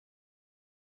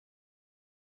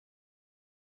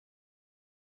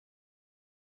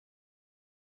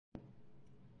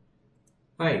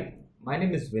Hi, my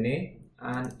name is Vinay,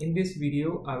 and in this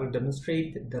video I will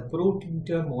demonstrate the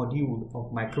Protutor module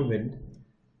of Microwind,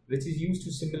 which is used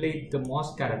to simulate the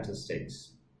MOS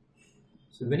characteristics.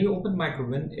 So when you open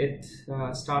Microwind, it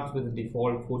starts with the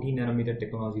default 14 nanometer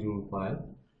technology rule file.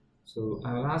 So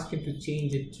I will ask you to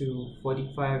change it to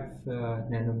 45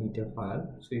 nanometer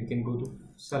file. So you can go to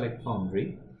select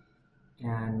foundry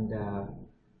and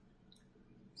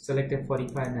select a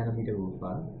 45 nanometer rule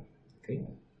file. Okay.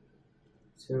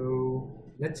 So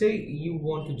let's say you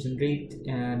want to generate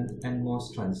an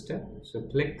NMOS transistor. So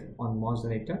click on MOS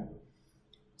generator,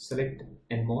 select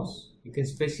NMOS. You can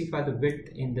specify the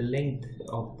width and the length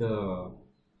of the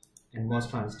NMOS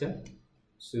transistor.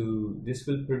 So this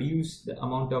will produce the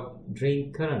amount of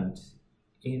drain current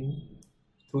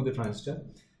through the transistor.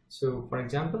 So for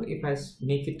example, if I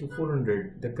make it to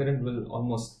 400, the current will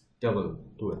almost double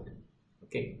to it.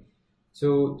 Okay.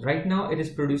 So right now it is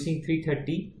producing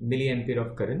 330 milliampere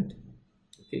of current,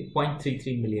 okay,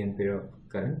 0.33 milliampere of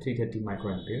current, 330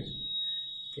 microamperes.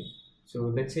 Okay, so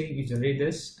let's say you generate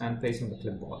this and place on the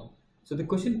clipboard. So the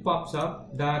question pops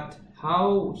up that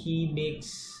how he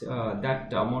makes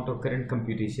that amount of current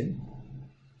computation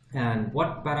and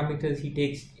what parameters he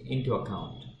takes into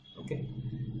account. Okay,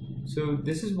 so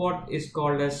this is what is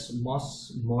called as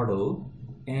MOS model.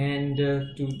 And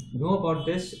to know about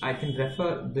this, I can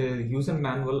refer the user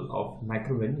manual of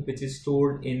Microwind, which is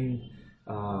stored in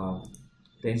the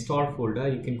installed folder.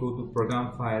 You can go to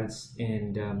program files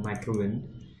and Microwind,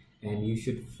 and you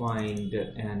should find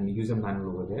an user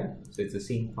manual over there. So it's the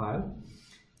same file.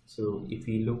 So if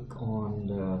we look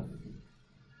on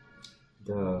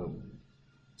the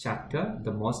chapter,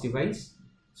 the MOS device,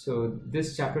 so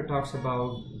this chapter talks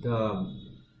about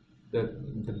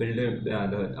the builder,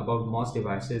 about MOS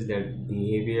devices, their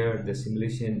behavior, the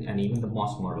simulation, and even the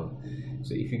MOS model.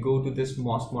 So if you go to this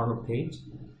MOS model page,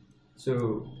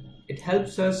 so it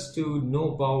helps us to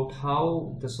know about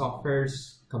how the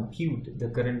softwares compute the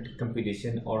current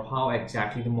computation, or how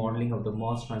exactly the modeling of the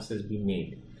MOS transistor is being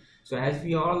made. So as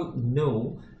we all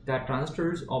know that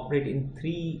transistors operate in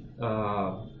three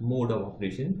mode of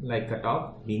operation, like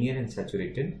cutoff, linear, and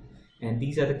saturated, and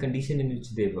these are the conditions in which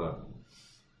they work.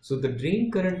 So the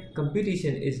drain current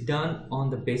computation is done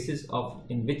on the basis of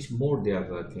in which mode they are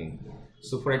working.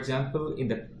 So for example, in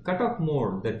the cutoff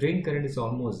mode, the drain current is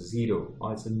almost zero,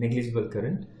 or it's a negligible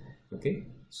current. Okay,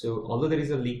 so although there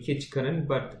is a leakage current,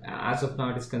 but as of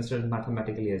now it is considered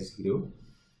mathematically as zero.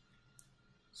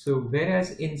 So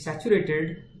whereas in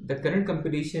saturated, the current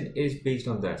computation is based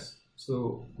on this.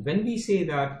 So when we say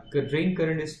that the drain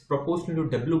current is proportional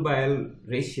to W by L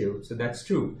ratio, so that's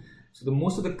true. So the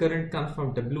most of the current comes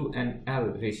from W and L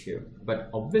ratio, but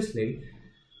obviously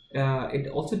it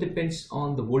also depends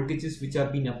on the voltages which are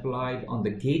being applied on the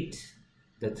gate,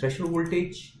 the threshold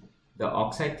voltage, the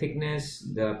oxide thickness,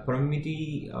 the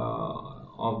permeability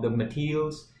of the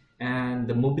materials, and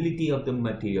the mobility of the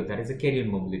material, that is the carrier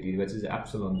mobility, which is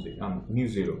epsilon mu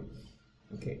zero.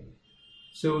 Okay,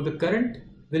 so the current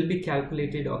will be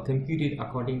calculated or computed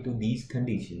according to these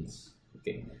conditions.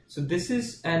 Okay, so this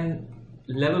is an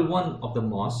level 1 of the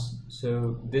MOS.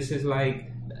 So this is like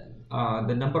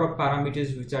the number of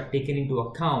parameters which are taken into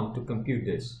account to compute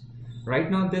this.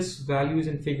 Right now this values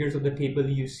and figures of the table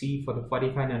you see for the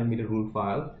 45 nanometer rule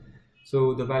file.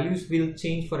 So the values will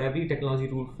change for every technology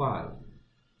rule file.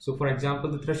 So for example,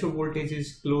 the threshold voltage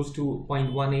is close to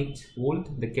 0.18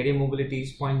 volt, the carrier mobility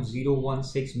is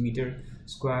 0.016 meter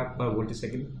square per voltage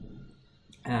second,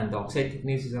 and the oxide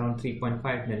thickness is around 3.5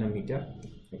 nanometer.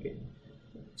 Okay.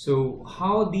 So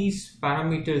how these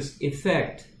parameters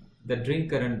affect the drain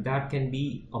current, that can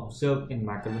be observed in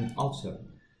Microwind also.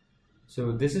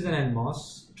 So this is an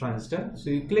NMOS transistor. So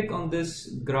you click on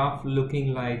this graph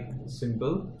looking like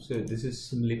symbol. So this is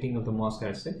simulating of the MOS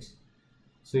characteristics.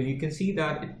 So you can see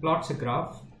that it plots a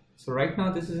graph. So right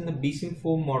now this is in the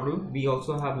BSIM4 model. We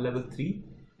also have level 3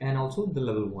 and also the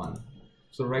level 1.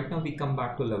 So right now we come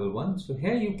back to level 1. So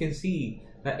here you can see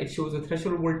that it shows the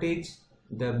threshold voltage,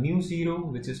 the mu 0,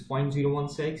 which is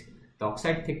 0.016, the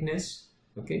oxide thickness.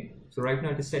 Okay, so right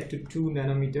now it is set to 2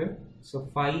 nanometer, so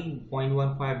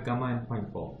 5.15 gamma and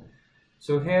 0.4.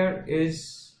 So here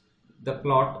is the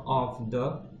plot of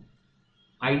the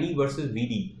ID versus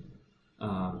VD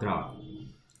graph.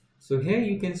 So here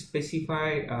you can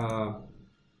specify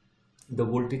the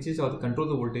voltages or control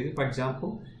the voltage. For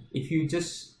example, if you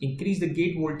just increase the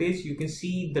gate voltage, you can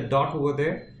see the dot over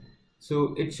there.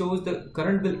 So it shows the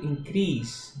current will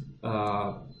increase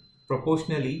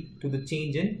proportionally to the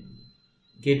change in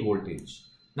gate voltage.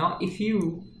 Now if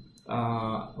you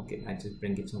okay, I just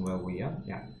bring it somewhere over here.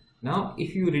 Yeah, Now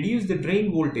if you reduce the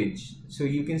drain voltage, so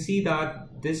you can see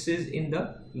that this is in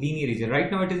the linear region.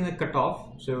 Right now it is in the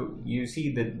cutoff, so you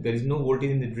see that there is no voltage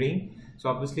in the drain, so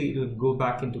obviously it will go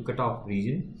back into cutoff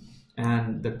region,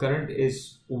 and the current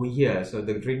is over here, so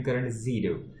the drain current is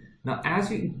 0. Now as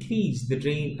you increase the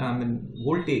drain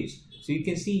voltage, so you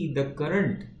can see the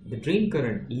drain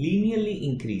current linearly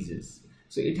increases.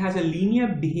 So it has a linear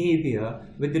behavior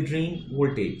with the drain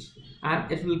voltage,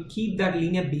 and it will keep that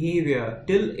linear behavior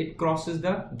till it crosses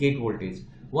the gate voltage.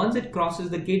 Once it crosses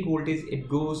the gate voltage, it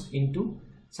goes into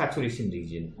saturation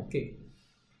region. Okay,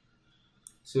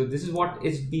 so this is what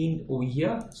is being over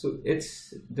here. So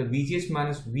it's the VGS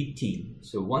minus VT.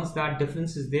 So once that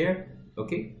difference is there,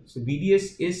 okay, so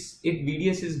VDS is, if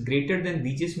VDS is greater than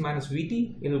VGS minus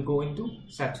VT, it will go into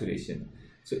saturation.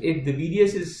 So if the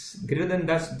VDS is greater than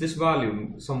this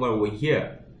value somewhere over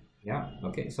here, yeah,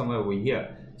 okay, somewhere over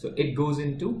here, so it goes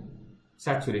into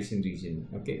saturation region.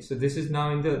 Okay, so this is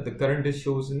now in the current is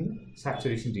shows in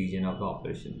saturation region of the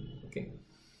operation. Okay,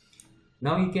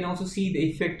 now you can also see the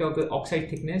effect of the oxide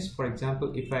thickness. For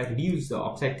example, if I reduce the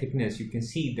oxide thickness, you can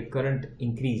see the current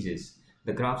increases,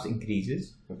 the graphs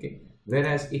increases. Okay,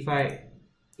 whereas if I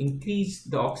increase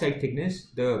the oxide thickness,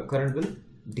 the current will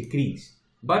decrease,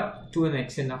 but to an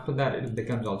extent. After that it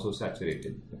becomes also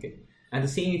saturated. Okay, and the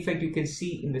same effect you can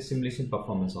see in the simulation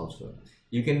performance also.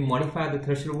 You can modify the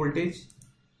threshold voltage.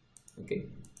 Okay,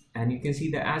 and you can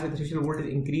see that as the threshold voltage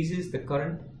increases, the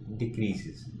current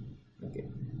decreases. Okay,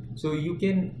 so you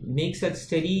can make such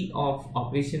study of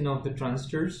operation of the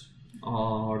transistors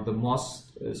or the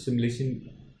MOS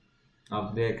simulation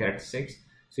of their characteristics.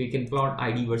 So you can plot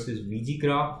ID versus VG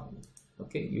graph.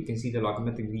 Okay, you can see the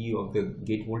logarithmic view of the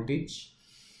gate voltage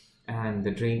and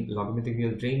the drain, logarithmic view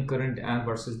of drain current and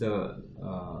versus the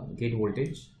gate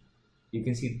voltage. You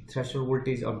can see threshold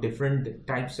voltage of different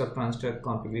types of transistor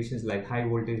configurations like high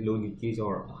voltage, low leakage,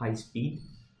 or high speed.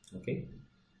 Okay,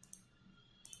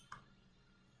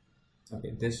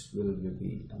 okay, this will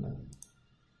be another.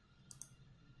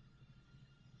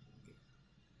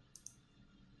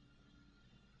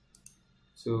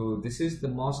 So this is the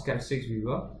MOS characteristics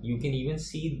viewer. You can even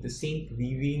see the same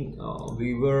viewing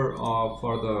viewer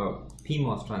for the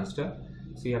PMOS transistor.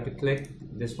 So you have to click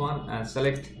this one and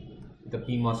select the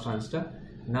PMOS transistor.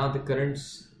 Now the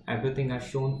currents, everything are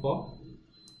shown for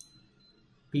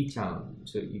P channel.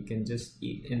 So you can just,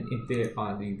 and if they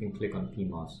are, you can click on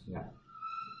PMOS. Yeah,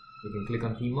 you can click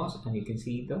on PMOS and you can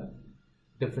see the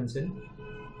difference in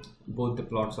both the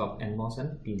plots of NMOS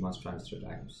and PMOS transistor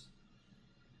types.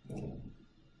 Okay.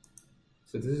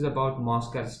 So this is about MOS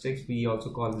characteristics. We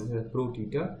also call this a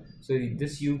Protutor. So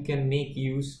this you can make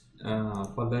use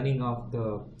for learning of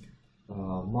the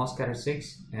MOS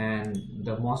characteristics and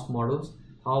the MOS models,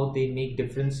 how they make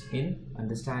difference in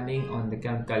understanding on the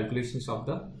calculations of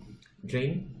the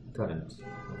drain current.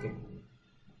 Okay.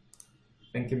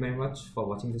 Thank you very much for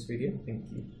watching this video. Thank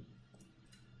you.